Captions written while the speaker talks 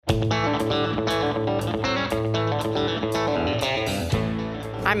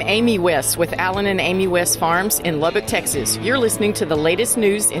I'm Amy West with Allen and Amy West Farms in Lubbock, Texas. You're listening to the latest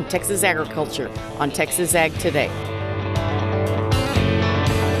news in Texas agriculture on Texas Ag Today.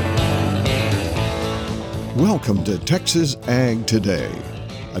 Welcome to Texas Ag Today,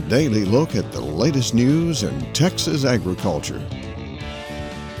 a daily look at the latest news in Texas agriculture.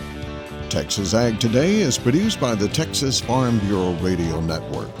 Texas Ag Today is produced by the Texas Farm Bureau Radio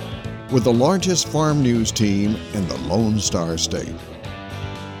Network, with the largest farm news team in the Lone Star State.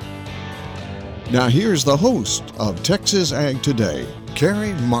 Now here's the host of Texas Ag Today,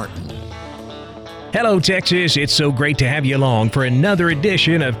 Kerry Martin. Hello, Texas. It's so great to have you along for another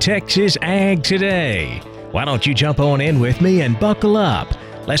edition of Texas Ag Today. Why don't you jump on in with me and buckle up?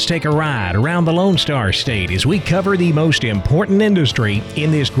 Let's take a ride around the Lone Star State as we cover the most important industry in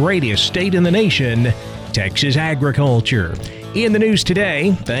this greatest state in the nation, Texas agriculture. In the news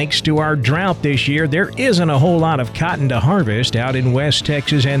today, thanks to our drought this year, there isn't a whole lot of cotton to harvest out in West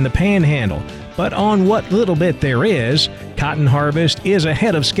Texas and the Panhandle. But on what little bit there is, cotton harvest is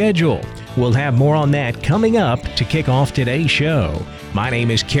ahead of schedule. We'll have more on that coming up to kick off today's show. My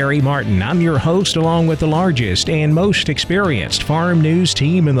name is Kerry Martin. I'm your host along with the largest and most experienced farm news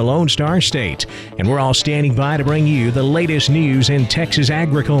team in the Lone Star State. And we're all standing by to bring you the latest news in Texas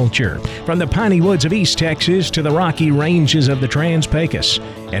agriculture. From the piney woods of East Texas to the rocky ranges of the Trans-Pecos.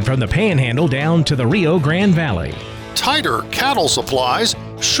 And from the Panhandle down to the Rio Grande Valley. Tighter cattle supplies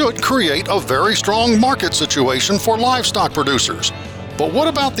should create a very strong market situation for livestock producers. But what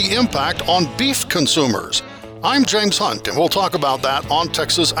about the impact on beef consumers? I'm James Hunt, and we'll talk about that on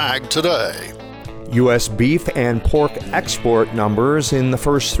Texas Ag Today. U.S. beef and pork export numbers in the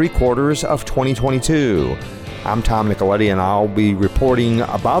first three quarters of 2022. I'm Tom Nicoletti, and I'll be reporting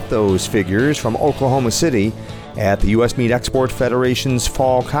about those figures from Oklahoma City at the U.S. Meat Export Federation's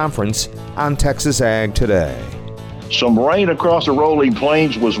Fall Conference on Texas Ag Today. Some rain across the rolling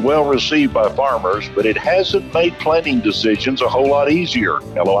plains was well received by farmers, but it hasn't made planting decisions a whole lot easier.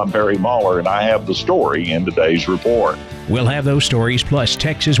 Hello, I'm Barry Mahler, and I have the story in today's report. We'll have those stories plus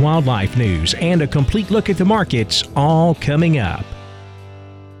Texas wildlife news and a complete look at the markets all coming up.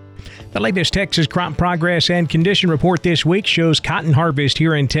 The latest Texas crop progress and condition report this week shows cotton harvest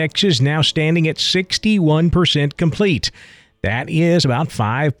here in Texas now standing at 61% complete. That is about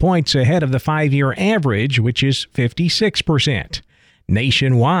 5 points ahead of the 5-year average, which is 56%.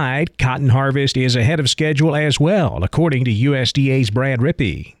 Nationwide, cotton harvest is ahead of schedule as well, according to USDA's Brad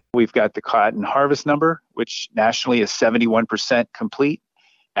Rippey. We've got the cotton harvest number, which nationally is 71% complete.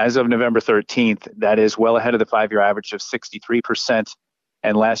 As of November 13th, that is well ahead of the 5-year average of 63%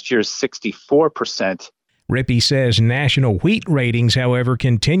 and last year's 64%. Rippey says national wheat ratings, however,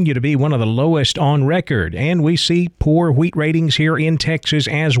 continue to be one of the lowest on record, and we see poor wheat ratings here in Texas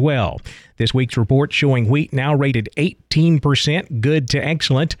as well. This week's report showing wheat now rated 18% good to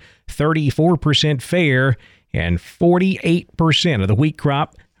excellent, 34% fair, and 48% of the wheat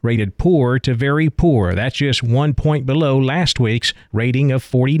crop rated poor to very poor. That's just 1 point below last week's rating of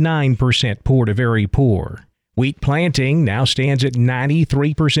 49% poor to very poor. Wheat planting now stands at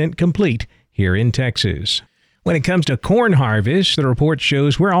 93% complete here in Texas. When it comes to corn harvest, the report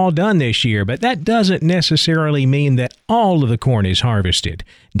shows we're all done this year, but that doesn't necessarily mean that all of the corn is harvested.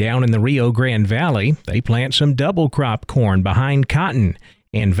 Down in the Rio Grande Valley, they plant some double crop corn behind cotton,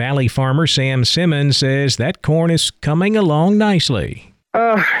 and Valley farmer Sam Simmons says that corn is coming along nicely.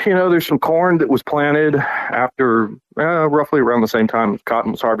 There's some corn that was planted after roughly around the same time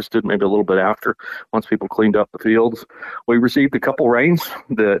cotton was harvested, maybe a little bit after, once people cleaned up the fields. We received a couple rains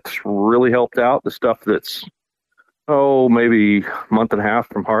that really helped out. The stuff that's, maybe a month and a half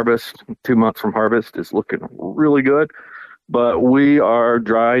from harvest, 2 months from harvest is looking really good. But we are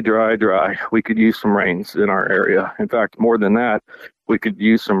dry. We could use some rains in our area. In fact, more than that, we could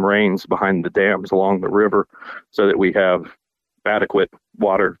use some rains behind the dams along the river so that we have adequate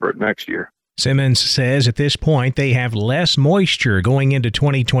water for next year. Simmons says at this point they have less moisture going into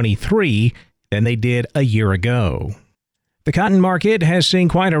 2023 than they did a year ago. The cotton market has seen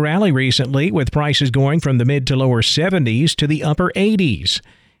quite a rally recently, with prices going from the mid to lower 70s to the upper 80s.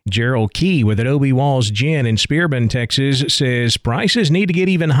 Gerald Key with Adobe Walls Gin in Spearman, Texas, says prices need to get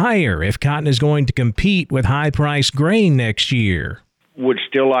even higher if cotton is going to compete with high-priced grain next year. Would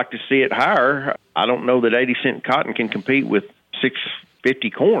still like to see it higher. I don't know that 80-cent cotton can compete with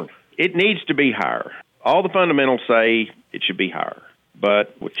 $6.50 corn. It needs to be higher. All the fundamentals say it should be higher.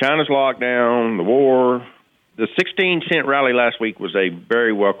 But with China's lockdown, the war, the 16-cent rally last week was a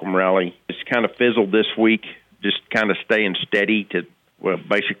very welcome rally. It's kind of fizzled this week, just kind of staying steady to,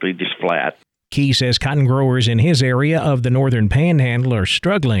 basically just flat. Key says cotton growers in his area of the northern panhandle are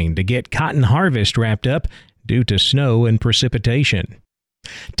struggling to get cotton harvest wrapped up due to snow and precipitation.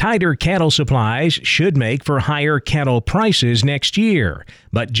 Tighter cattle supplies should make for higher cattle prices next year,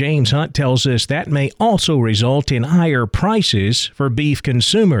 but James Hunt tells us that may also result in higher prices for beef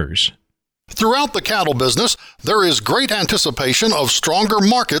consumers. Throughout the cattle business, there is great anticipation of stronger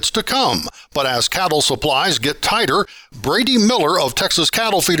markets to come. But as cattle supplies get tighter, Brady Miller of Texas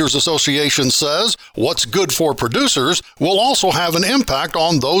Cattle Feeders Association says what's good for producers will also have an impact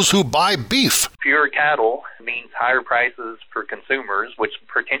on those who buy beef. Fewer cattle means higher prices for consumers, which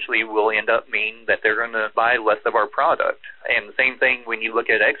potentially will end up meaning that they're going to buy less of our product. And the same thing when you look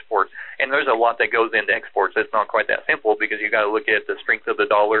at exports. And there's a lot that goes into exports. It's not quite that simple because you got to look at the strength of the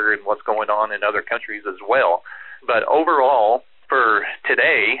dollar and what's going on in other countries as well. But overall, for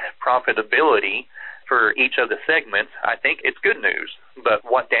today, profitability for each of the segments, I think it's good news. But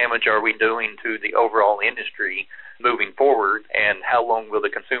what damage are we doing to the overall industry moving forward, and how long will the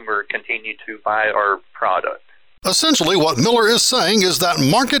consumer continue to buy our product? Essentially, what Miller is saying is that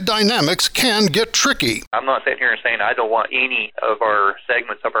market dynamics can get tricky. I'm not sitting here and saying I don't want any of our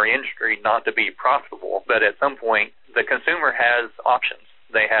segments of our industry not to be profitable, but at some point, the consumer has options.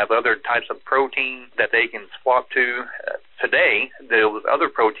 They have other types of protein that they can swap to. Today, those other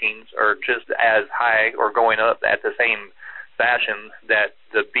proteins are just as high or going up at the same fashion that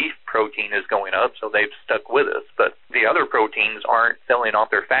the beef protein is going up, so they've stuck with us. But the other proteins aren't selling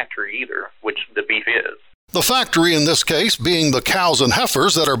off their factory either, which the beef is. The factory in this case being the cows and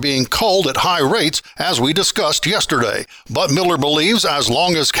heifers that are being culled at high rates, as we discussed yesterday. But Miller believes as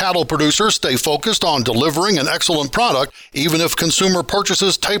long as cattle producers stay focused on delivering an excellent product, even if consumer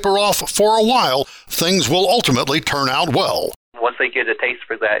purchases taper off for a while, things will ultimately turn out well. Once they get a taste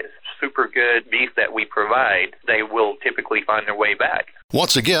for that super good beef that we provide, they will typically find their way back.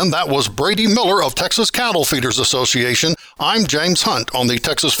 Once again, that was Brady Miller of Texas Cattle Feeders Association. I'm James Hunt on the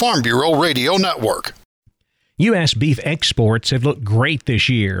Texas Farm Bureau Radio Network. U.S. beef exports have looked great this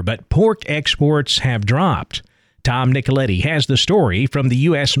year, but pork exports have dropped. Tom Nicoletti has the story from the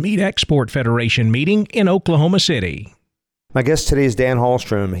U.S. Meat Export Federation meeting in Oklahoma City. My guest today is Dan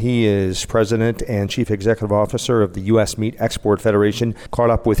Hallstrom. He is President and Chief Executive Officer of the U.S. Meat Export Federation. Caught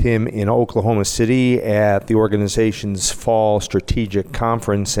up with him in Oklahoma City at the organization's Fall Strategic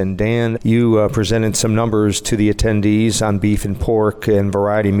Conference. And Dan, you presented some numbers to the attendees on beef and pork and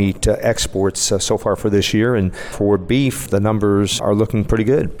variety meat exports so far for this year. And for beef, the numbers are looking pretty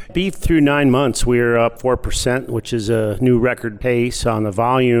good. Beef through 9 months, we're up 4%, which is a new record pace on the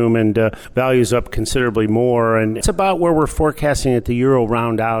volume, and value's up considerably more. And it's about where we're forecasting that the year will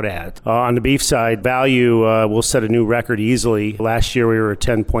round out at. On the beef side, value will set a new record easily. Last year we were at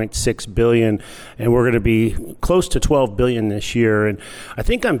 $10.6 billion, and we're going to be close to $12 billion this year. And I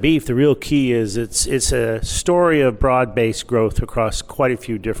think on beef, the real key is it's a story of broad-based growth across quite a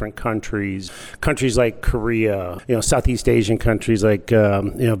few different countries. Countries like Korea, Southeast Asian countries like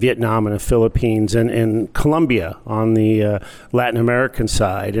Vietnam and the Philippines, and Colombia on the Latin American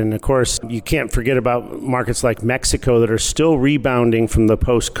side. And of course, you can't forget about markets like Mexico that are still rebounding from the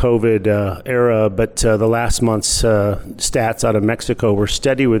post-COVID era, but the last month's stats out of Mexico were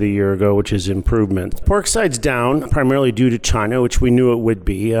steady with a year ago, which is improvement. Pork side's down, primarily due to China, which we knew it would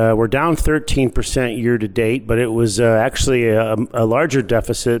be. We're down 13% year to date, but it was actually a larger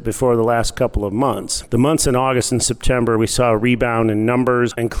deficit before the last couple of months. The months in August and September, we saw a rebound in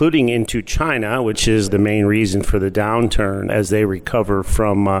numbers, including into China, which is the main reason for the downturn as they recover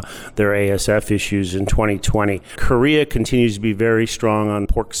from their ASF issues in 2020. Korea continues to be very strong on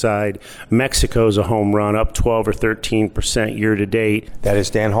pork side. Mexico's a home run, up 12 or 13% year to date. That is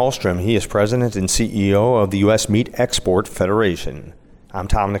Dan Hallstrom. He is President and CEO of the U.S. Meat Export Federation. I'm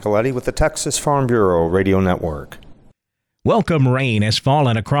Tom Nicoletti with the Texas Farm Bureau Radio Network. Welcome rain has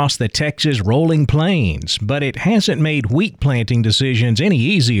fallen across the Texas rolling plains, but it hasn't made wheat planting decisions any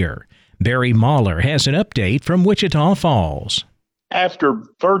easier. Barry Mahler has an update from Wichita Falls. After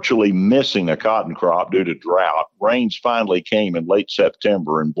virtually missing a cotton crop due to drought, rains finally came in late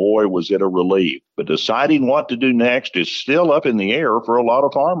September, and boy, was it a relief. But deciding what to do next is still up in the air for a lot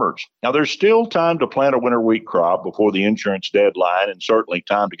of farmers. Now, there's still time to plant a winter wheat crop before the insurance deadline, and certainly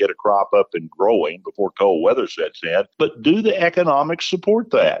time to get a crop up and growing before cold weather sets in. But do the economics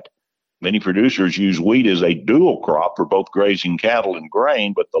support that? Many producers use wheat as a dual crop for both grazing cattle and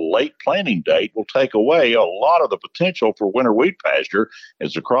grain, but the late planting date will take away a lot of the potential for winter wheat pasture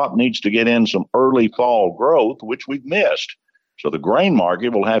as the crop needs to get in some early fall growth, which we've missed. So the grain market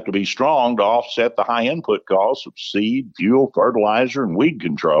will have to be strong to offset the high input costs of seed, fuel, fertilizer, and weed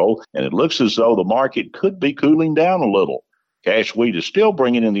control, and it looks as though the market could be cooling down a little. Cash wheat is still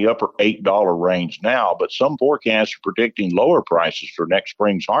bringing in the upper $8 range now, but some forecasts are predicting lower prices for next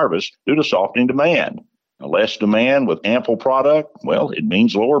spring's harvest due to softening demand. Now, less demand with ample product, well, it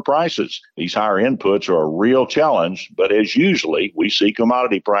means lower prices. These higher inputs are a real challenge, but as usually, we see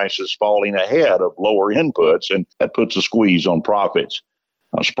commodity prices falling ahead of lower inputs, and that puts a squeeze on profits.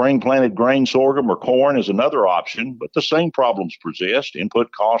 Now, spring-planted grain, sorghum, or corn is another option, but the same problems persist. Input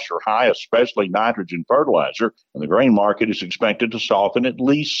costs are high, especially nitrogen fertilizer, and the grain market is expected to soften at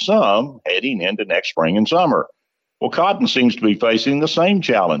least some heading into next spring and summer. Well, cotton seems to be facing the same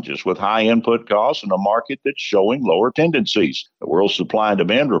challenges with high input costs and a market that's showing lower tendencies. The World Supply and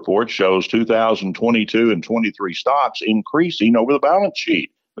Demand Report shows 2022 and 23 stocks increasing over the balance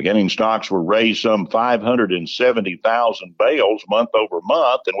sheet. Beginning stocks were raised some 570,000 bales month over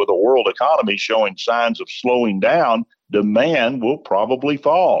month, and with the world economy showing signs of slowing down, demand will probably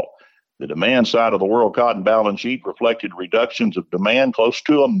fall. The demand side of the world cotton balance sheet reflected reductions of demand close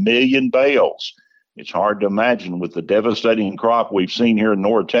to 1 million bales. It's hard to imagine with the devastating crop we've seen here in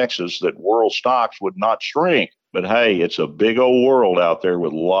North Texas that world stocks would not shrink. But hey, it's a big old world out there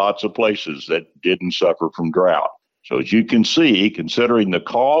with lots of places that didn't suffer from drought. So as you can see, considering the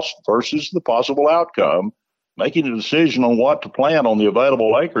cost versus the possible outcome, making a decision on what to plant on the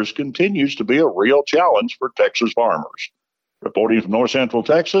available acres continues to be a real challenge for Texas farmers. Reporting from North Central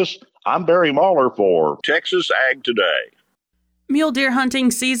Texas, I'm Barry Mahler for Texas Ag Today. Mule deer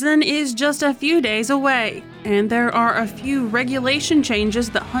hunting season is just a few days away, and there are a few regulation changes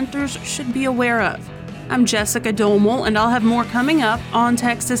that hunters should be aware of. I'm Jessica Domel, and I'll have more coming up on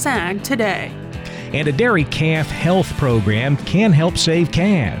Texas Ag Today. And a dairy calf health program can help save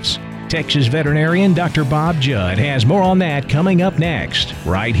calves. Texas veterinarian Dr. Bob Judd has more on that coming up next,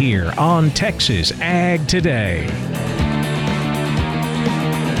 right here on Texas Ag Today.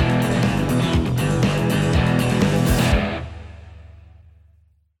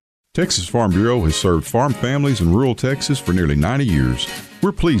 Texas Farm Bureau has served farm families in rural Texas for nearly 90 years.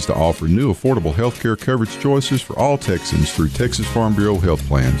 We're pleased to offer new affordable health care coverage choices for all Texans through Texas Farm Bureau health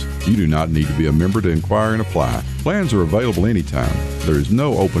plans. You do not need to be a member to inquire and apply. Plans are available anytime. There is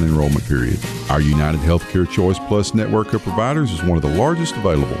no open enrollment period. Our United Healthcare Choice Plus network of providers is one of the largest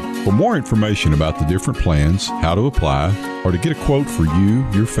available. For more information about the different plans, how to apply, or to get a quote for you,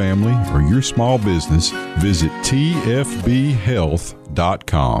 your family, or your small business, visit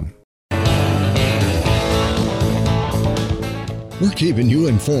tfbhealth.com. We're keeping you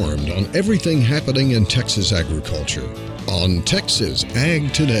informed on everything happening in Texas agriculture on Texas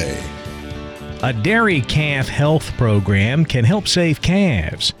Ag Today. A dairy calf health program can help save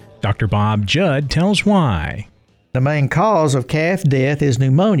calves. Dr. Bob Judd tells why. The main cause of calf death is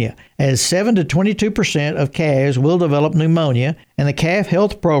pneumonia, as 7 to 22% of calves will develop pneumonia, and the calf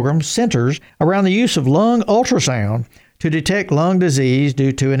health program centers around the use of lung ultrasound to detect lung disease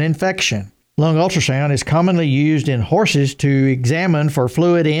due to an infection. Lung ultrasound is commonly used in horses to examine for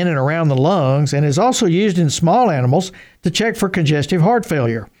fluid in and around the lungs, and is also used in small animals to check for congestive heart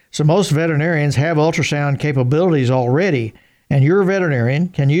failure. So most veterinarians have ultrasound capabilities already, and your veterinarian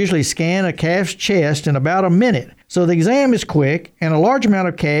can usually scan a calf's chest in about a minute. So the exam is quick, and a large amount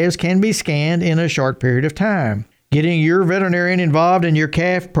of calves can be scanned in a short period of time. Getting your veterinarian involved in your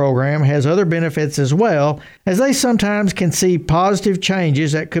calf program has other benefits as well, as they sometimes can see positive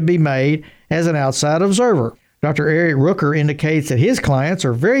changes that could be made as an outside observer. Dr. Eric Rooker indicates that his clients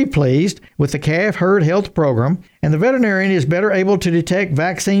are very pleased with the calf herd health program, and the veterinarian is better able to detect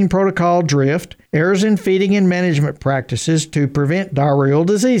vaccine protocol drift, errors in feeding and management practices to prevent diarrheal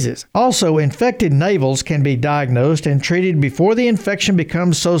diseases. Also, infected navels can be diagnosed and treated before the infection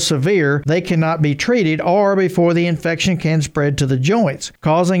becomes so severe they cannot be treated, or before the infection can spread to the joints,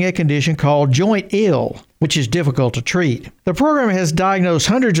 causing a condition called joint ill, which is difficult to treat. The program has diagnosed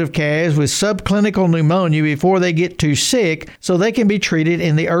hundreds of calves with subclinical pneumonia before they get too sick, so they can be treated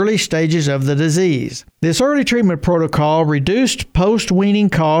in the early stages of the disease. This early treatment protocol reduced post-weaning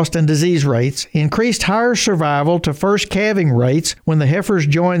cost and disease rates, increased higher survival to first calving rates when the heifers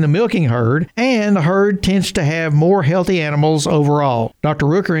join the milking herd, and the herd tends to have more healthy animals overall. Dr.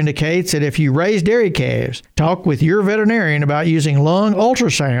 Rooker indicates that if you raise dairy calves, talk with your veterinarian about using lung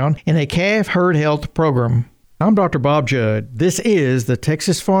ultrasound in a calf herd health program. I'm Dr. Bob Judd. This is the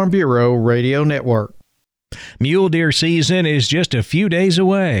Texas Farm Bureau Radio Network. Mule deer season is just a few days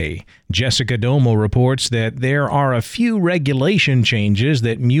away. Jessica Domel reports that there are a few regulation changes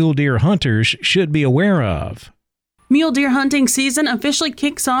that mule deer hunters should be aware of. Mule deer hunting season officially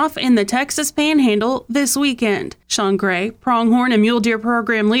kicks off in the Texas Panhandle this weekend. Sean Gray, pronghorn and mule deer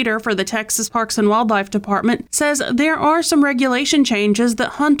program leader for the Texas Parks and Wildlife Department, says there are some regulation changes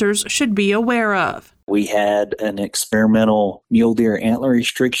that hunters should be aware of. We had an experimental mule deer antler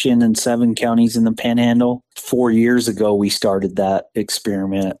restriction in 7 counties in the Panhandle. 4 years ago, we started that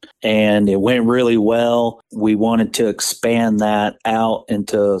experiment, and it went really well. We wanted to expand that out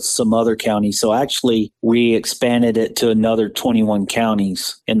into some other counties. So actually, we expanded it to another 21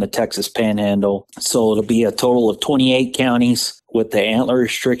 counties in the Texas Panhandle. So it'll be a total of 28 counties with the antler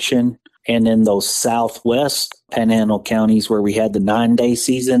restriction. And in those southwest Panhandle counties where we had the 9-day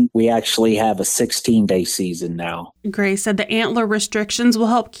season, we actually have a 16-day season now. Gray said the antler restrictions will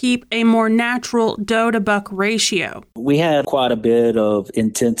help keep a more natural doe to buck ratio. We had quite a bit of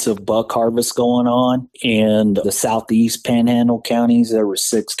intensive buck harvest going on in the southeast Panhandle counties. There were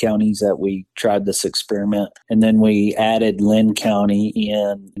 6 counties that we tried this experiment. And then we added Lynn County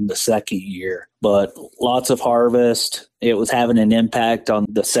in the second year. But lots of harvest. It was having an impact on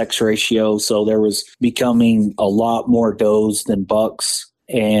the sex ratio. So there was becoming a lot more does than bucks.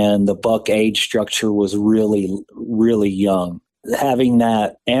 And the buck age structure was really, really young. Having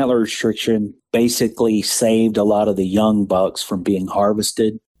that antler restriction basically saved a lot of the young bucks from being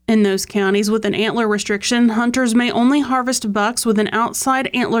harvested. In those counties with an antler restriction, hunters may only harvest bucks with an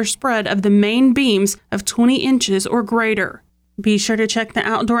outside antler spread of the main beams of 20 inches or greater. Be sure to check the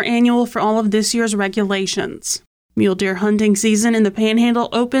Outdoor Annual for all of this year's regulations. Mule deer hunting season in the Panhandle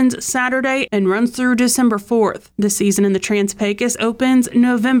opens Saturday and runs through December 4th. The season in the Trans-Pecos opens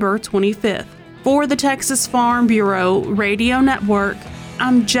November 25th. For the Texas Farm Bureau Radio Network,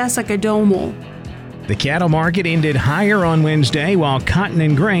 I'm Jessica Domel. The cattle market ended higher on Wednesday while cotton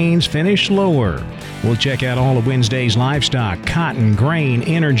and grains finished lower. We'll check out all of Wednesday's livestock, cotton, grain,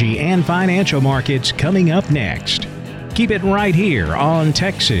 energy, and financial markets coming up next. Keep it right here on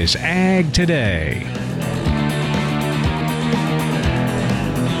Texas Ag Today.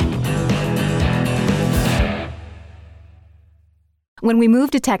 When we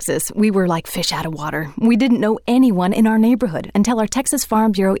moved to Texas, we were like fish out of water. We didn't know anyone in our neighborhood until our Texas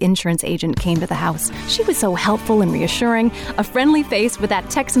Farm Bureau insurance agent came to the house. She was so helpful and reassuring, a friendly face with that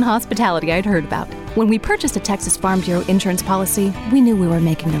Texan hospitality I'd heard about. When we purchased a Texas Farm Bureau insurance policy, we knew we were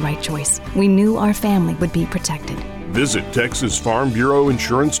making the right choice. We knew our family would be protected. Visit Texas Farm Bureau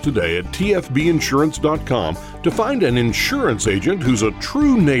Insurance today at tfbinsurance.com to find an insurance agent who's a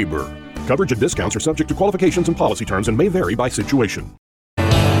true neighbor. Coverage and discounts are subject to qualifications and policy terms and may vary by situation.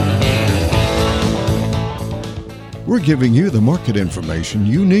 We're giving you the market information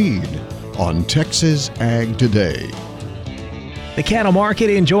you need on Texas Ag Today. The cattle market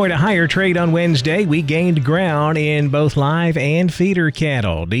enjoyed a higher trade on Wednesday. We gained ground in both live and feeder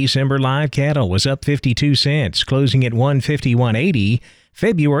cattle. December live cattle was up 52 cents, closing at $151.80.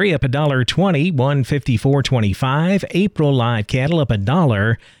 February up $1.20, $154.25. April live cattle up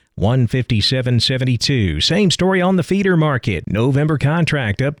 $1, $157.72. Same story on the feeder market. November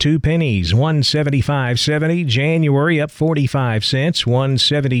contract up 2 pennies, $175.70. January up 45 cents,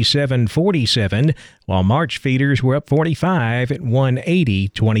 $177.47, while March feeders were up 45 at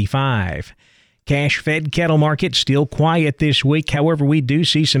 $180.25. Cash-fed cattle market still quiet this week. However, we do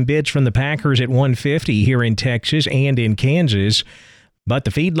see some bids from the packers at $150 here in Texas and in Kansas. But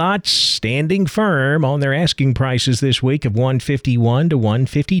the feedlots standing firm on their asking prices this week of $151 to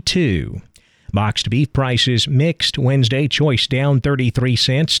 $152. Boxed beef prices mixed Wednesday. Choice down 33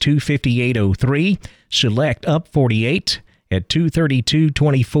 cents, $258.03. Select up 48 at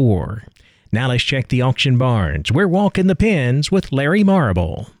 $232.24. Now let's check the auction barns. We're walking the pens with Larry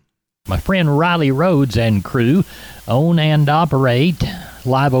Marble. My friend Riley Rhodes and crew own and operate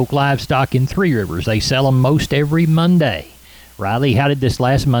Live Oak Livestock in Three Rivers. They sell them most every Monday. Riley, how did this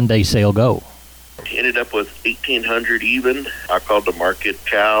last Monday sale go? Ended up with 1,800 even. I called the market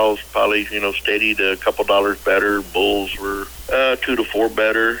cows, probably, steady to a couple dollars better. Bulls were 2 to 4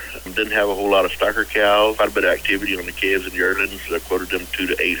 better. Didn't have a whole lot of stocker cows. Quite a bit of activity on the calves and yearlings. I quoted them 2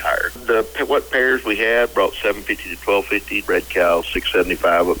 to 8 higher. What pairs we had brought 750 to 1250. Red cows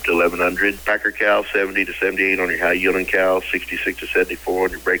 675 up to 1100. Packer cows 70 to 78 on your high yielding cows. 66 to 74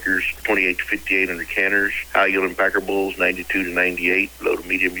 on your breakers. 28 to 58 on your canners. High yielding packer bulls 92 to 98. Low to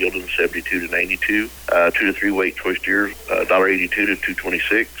medium yielding 72 to 92. 2 to 3 weight choice steers $1.82 to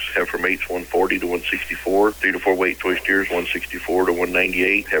 $2.26. Heifer mates 140 to 164. 3 to 4 weight choice steers 164 to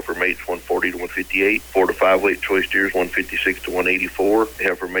 198. Heifer mates 140 to 158. 4 to 5 weight choice steers 156 to 184.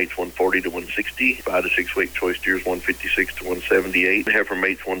 Heifer mates 140 to 160. 5 to 6 weight choice steers 156 to 178. Heifer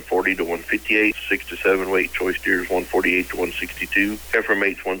mates 140 to 158. 6 to 7 weight choice steers 148 to 162. Heifer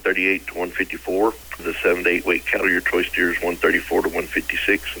mates 138 to 154. The 7 to 8 weight cattle year choice steers 134 to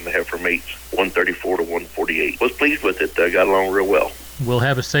 156, and the heifer mates 134 to 148. Was pleased with it. Got along real well. We'll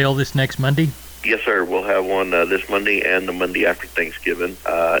have a sale this next Monday? Yes, sir. We'll have one this Monday and the Monday after Thanksgiving.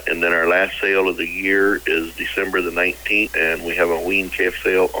 And then our last sale of the year is December the 19th, and we have a wean calf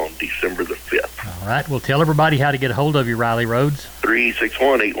sale on December the 5th. All right. Well, tell everybody how to get a hold of you, Riley Rhodes.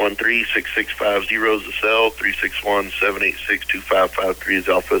 361-813-6650 is the cell. 361-786-2553 is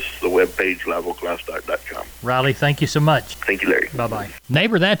the office. The webpage, liveoaklivestock.com. Riley, thank you so much. Thank you, Larry. Bye-bye.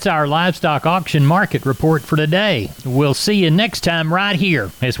 Neighbor, that's our livestock auction market report for today. We'll see you next time right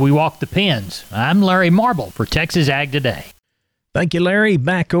here as we walk the pens. I'm Larry Marble for Texas Ag Today. Thank you, Larry.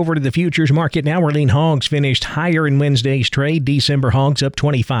 Back over to the futures market now. Lean hogs finished higher in Wednesday's trade. December hogs up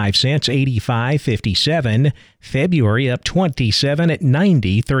 25 cents, 85.57. February up 27 at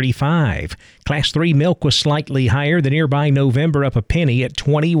 90.35. Class 3 milk was slightly higher. The nearby November up a penny at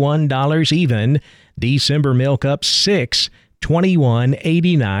 $21 even. December milk up 6,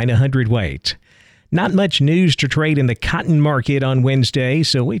 21.89 a hundredweight. Not much news to trade in the cotton market on Wednesday,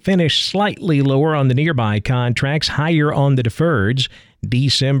 so we finished slightly lower on the nearby contracts, higher on the deferreds.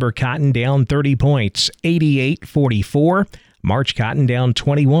 December cotton down 30 points, 88.44. March cotton down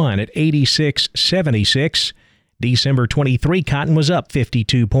 21 at 86.76. December 23 cotton was up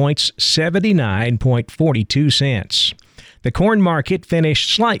 52 points, 79.42 cents. The corn market finished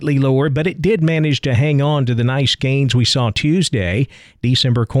slightly lower, but it did manage to hang on to the nice gains we saw Tuesday.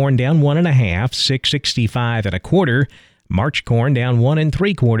 December corn down 1.5, 6.65 1/4. March corn down 1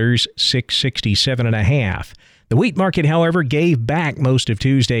 3/4, 6.67 1/2. The wheat market, however, gave back most of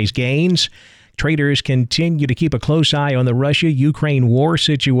Tuesday's gains. Traders continue to keep a close eye on the Russia-Ukraine war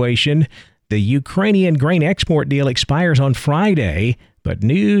situation. The Ukrainian grain export deal expires on Friday, but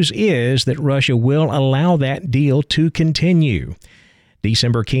news is that Russia will allow that deal to continue.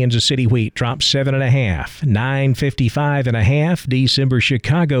 December Kansas City wheat dropped 7.5, 9.55 1/2. December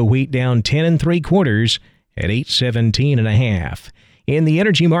Chicago wheat down 10 3/4 at 8.17 1/2. In the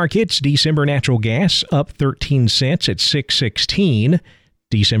energy markets, December natural gas up 13 cents at 6.16.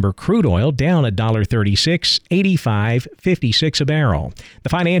 December crude oil down $1.36, 85.56 a barrel. The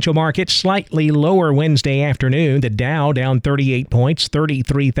financial market slightly lower Wednesday afternoon. The Dow down 38 points,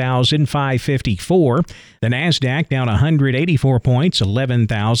 33,554. The Nasdaq down 184 points,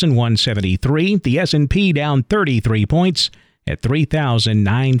 11,173. The S&P down 33 points at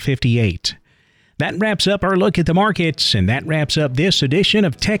 3,958. That wraps up our look at the markets, and that wraps up this edition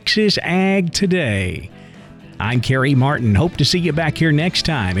of Texas Ag Today. I'm Kerry Martin. Hope to see you back here next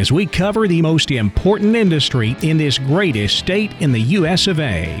time as we cover the most important industry in this greatest state in the U.S. of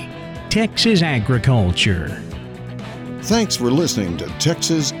A., Texas agriculture. Thanks for listening to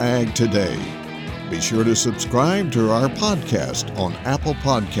Texas Ag Today. Be sure to subscribe to our podcast on Apple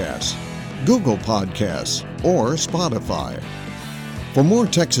Podcasts, Google Podcasts, or Spotify. For more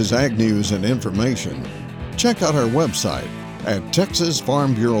Texas Ag news and information, check out our website at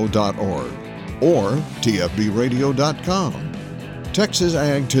texasfarmbureau.org. or tfbradio.com. Texas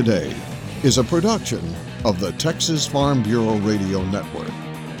Ag Today is a production of the Texas Farm Bureau Radio Network.